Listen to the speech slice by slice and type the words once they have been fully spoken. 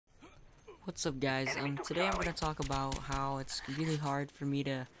What's up, guys? Today I'm gonna talk about how it's really hard for me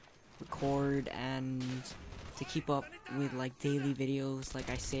to record and to keep up with like daily videos like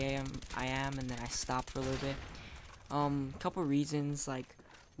I say I am, and then I stop for a little bit. Couple reasons. Like,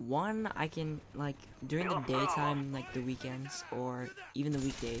 one, I can, like, during the daytime, like the weekends or even the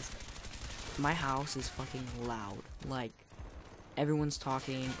weekdays, my house is fucking loud. Like, everyone's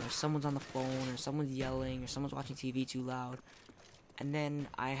talking, or someone's on the phone, or someone's yelling, or someone's watching TV too loud. And then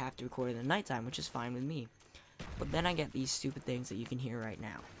I have to record in the nighttime, which is fine with me. But then I get these stupid things that you can hear right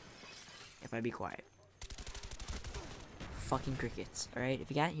now, if I be quiet. Fucking crickets, alright? If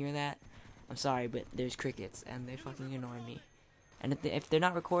you can't hear that, I'm sorry, but there's crickets, and they fucking annoy me. And if they're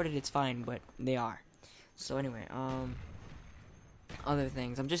not recorded, it's fine, but they are. So anyway, other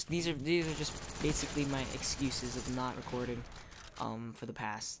things. These are just basically my excuses of not recording, for the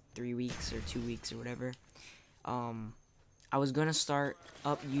past 3 weeks or 2 weeks or whatever. I was gonna start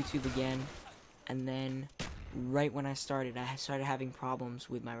up YouTube again, and then right when I started having problems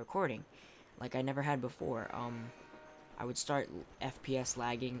with my recording, like I never had before. I would start FPS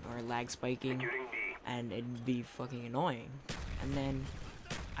lagging or lag spiking, and it'd be fucking annoying. And then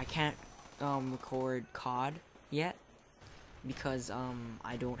I can't record COD yet because I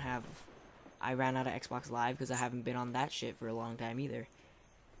ran out of Xbox Live because I haven't been on that shit for a long time either.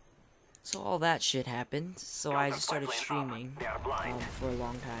 So all that shit happened, so I just started streaming for a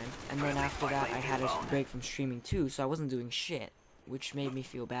long time, and then after that I had a break from streaming too, so I wasn't doing shit, which made me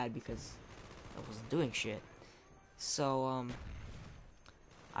feel bad because I wasn't doing shit. So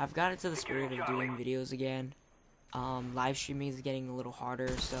I've got into the spirit of doing videos again. Live streaming is getting a little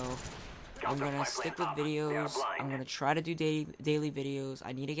harder, so I'm gonna stick with videos. I'm gonna try to do daily videos.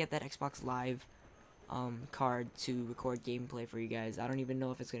 I need to get that Xbox Live card to record gameplay for you guys. I don't even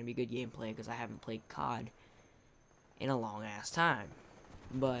know if it's gonna be good gameplay because I haven't played COD in a long ass time,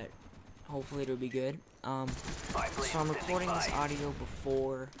 but hopefully it'll be good. So I'm recording this audio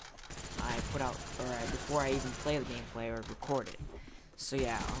before I put out, or before I even play the gameplay or record it. So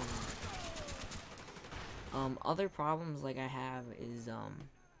yeah, other problems like I have is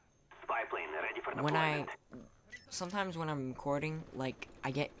sometimes when I'm recording, like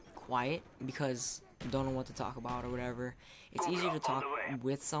I get quiet because I don't know what to talk about or whatever. It's easier to talk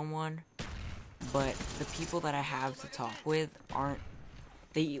with someone, but the people that I have to talk with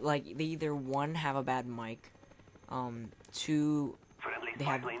they either, one, have a bad mic, two, they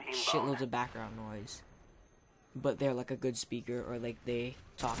have shitloads of background noise, but they're like a good speaker, or like they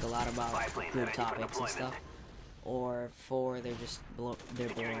talk a lot about good topics and stuff, or four, they're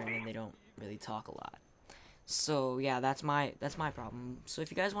boring and they don't really talk a lot. So yeah, that's my problem. So if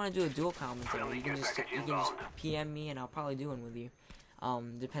you guys want to do a dual commentary, you can just PM me and I'll probably do one with you.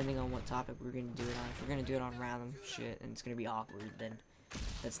 Depending on what topic we're gonna do it on. If we're gonna do it on random shit and it's gonna be awkward, then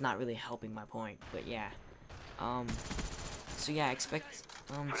that's not really helping my point. But yeah. So yeah, expect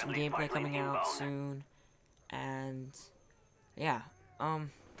some gameplay coming out soon. And yeah.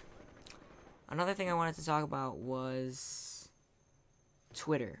 Another thing I wanted to talk about was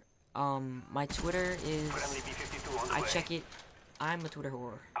Twitter. My Twitter is, I check it, I'm a Twitter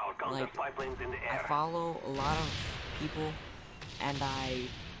whore. Like, I follow a lot of people, and I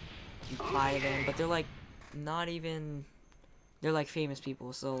reply to them, but they're like, they're like famous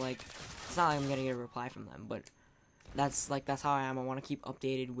people, so like, it's not like I'm gonna get a reply from them, but that's how I am. I want to keep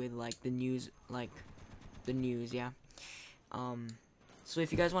updated with like the news, yeah. So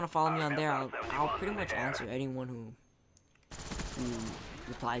if you guys want to follow me on there, I'll pretty much answer anyone who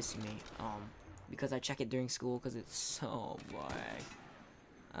replies to me, because I check it during school because it's so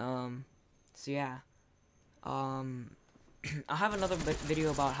boring. So yeah, I'll have another video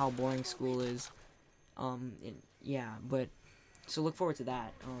about how boring school is, yeah, but, so look forward to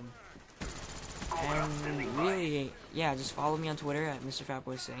that, and really, yeah, just follow me on Twitter at Mr.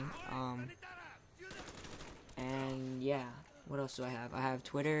 Fatboy Sing, and yeah, what else do I have? I have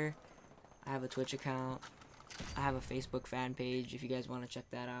Twitter, I have a Twitch account, I have a Facebook fan page if you guys want to check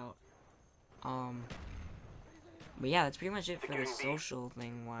that out. But yeah, that's pretty much it for the social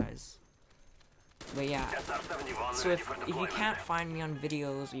thing wise. But yeah, so if you can't find me on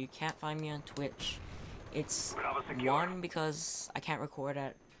videos, or you can't find me on Twitch, it's, one, because I can't record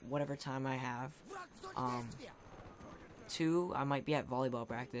at whatever time I have. Two, I might be at volleyball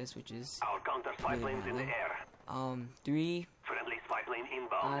practice, which is really random. Three,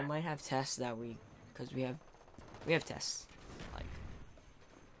 I might have tests that week, because we have tests. Like,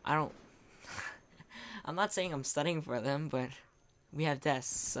 I'm not saying I'm studying for them, but we have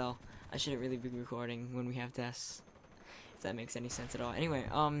tests, so I shouldn't really be recording when we have tests, if that makes any sense at all. Anyway,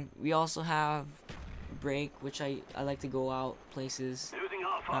 we also have break, which I like to go out places,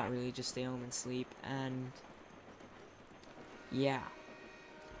 not really, just stay home and sleep. And yeah,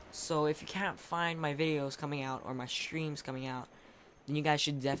 so if you can't find my videos coming out or my streams coming out, then you guys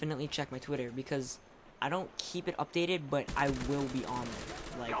should definitely check my Twitter, because I don't keep it updated, but I will be on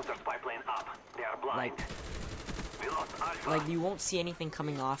there. Like you won't see anything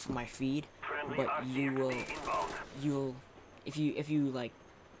coming off of my feed, but you'll if you like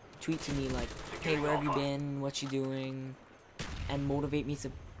tweet to me like, hey, where have you been, what you doing, and motivate me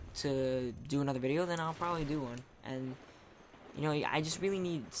to do another video, then I'll probably do one. And you know, I just really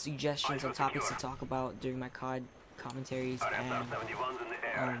need suggestions on topics to talk about during my COD commentaries and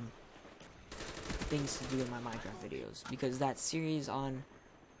things to do in my Minecraft videos, because that series on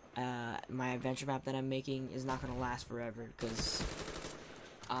my adventure map that I'm making is not gonna last forever, because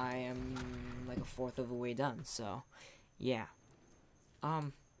I am like a fourth of the way done. So yeah.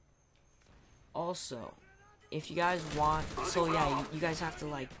 Also, if you guys want, so yeah, you guys have to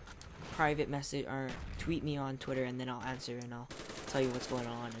like private message or tweet me on Twitter, and then I'll answer and I'll tell you what's going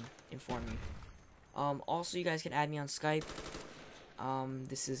on and inform you. Also, you guys can add me on Skype.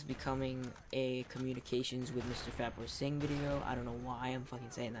 This is becoming a communications with Mr. Fatboy Singh video. I don't know why I'm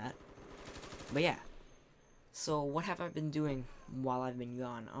fucking saying that, but yeah. So what have I been doing while I've been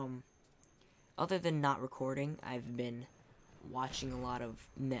gone? Other than not recording, I've been watching a lot of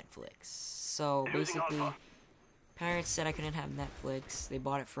Netflix. So basically, parents said I couldn't have Netflix. They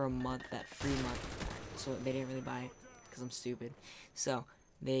bought it for a month, that free month, so they didn't really buy it because I'm stupid. So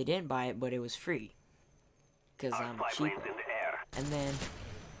they didn't buy it, but it was free because I'm cheaper. And then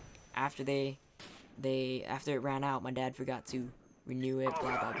after after it ran out, my dad forgot to renew it,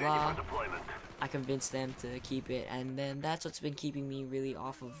 blah blah blah. I convinced them to keep it, and then that's what's been keeping me really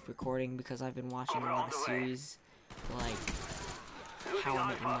off of recording, because I've been watching a lot of series like How I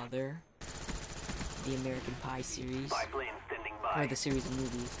Met Your Mother, the American Pie series, or the series of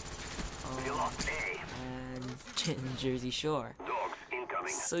movies, and Jersey Shore.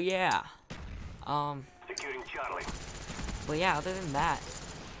 So yeah, but yeah, other than that,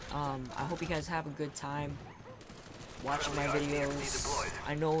 I hope you guys have a good time watching my videos.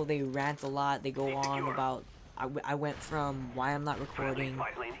 I know they rant a lot, they go on about, I went from why I'm not recording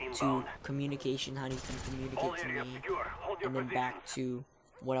to communication, how you can communicate to me, and then back to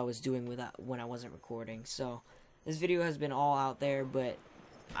what I was doing with when I wasn't recording. So this video has been all out there, but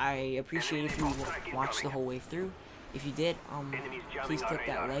I appreciate if you watched the whole way through. If you did, please click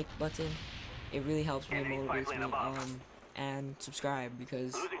that like button. It really helps me, motivates me, and subscribe,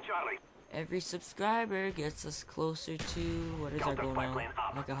 because every subscriber gets us closer to, what is our goal now?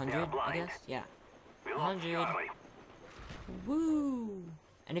 Like 100, I guess? Yeah. 100. Woo!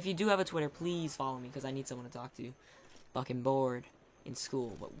 And if you do have a Twitter, please follow me, because I need someone to talk to. Fucking bored in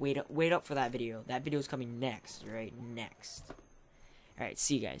school. But wait up for that video. That video is coming next, right? Next. Alright,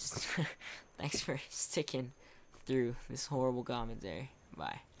 see you guys. Thanks for sticking through this horrible commentary.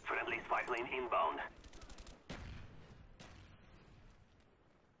 Bye. Friendly spy plane inbound.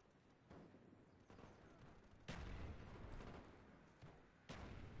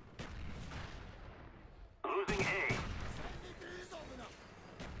 Losing A.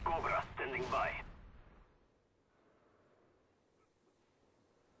 Cobra standing by.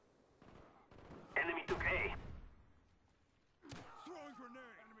 Enemy took A. Throwing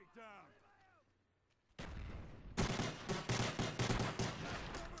grenade. Enemy down.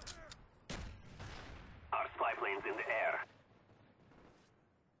 Our spy planes in the air.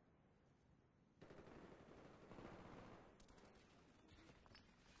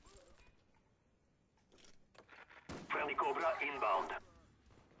 Friendly Cobra inbound.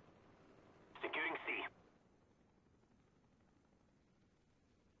 Securing C.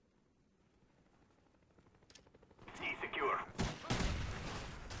 C secure.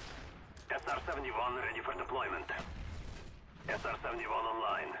 SR-71 ready for deployment. SR-71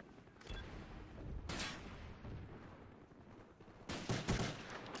 online.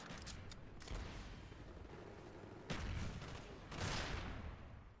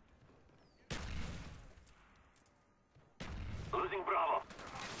 Losing Bravo.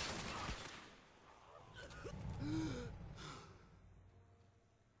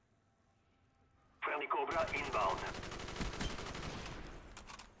 Friendly Cobra inbound.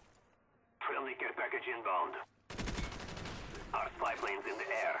 Friendly care package inbound. Our spy planes in the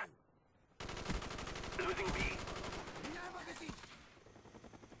air. Losing B.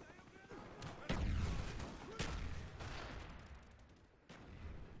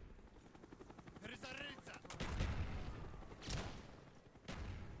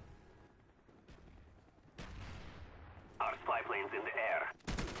 Our spy planes in the air.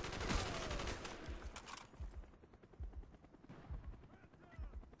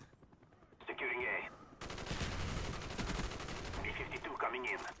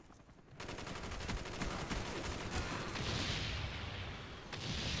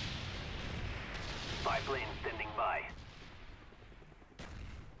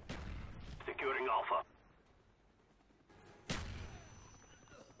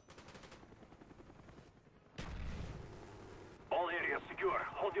 secure.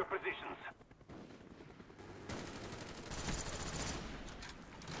 Hold your positions.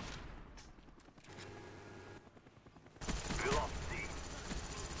 Velocity.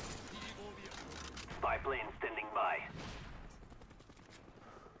 Spy plane standing by.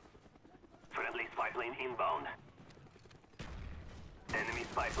 Friendly spy plane inbound. Enemy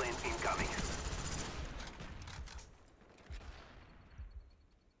spy plane incoming.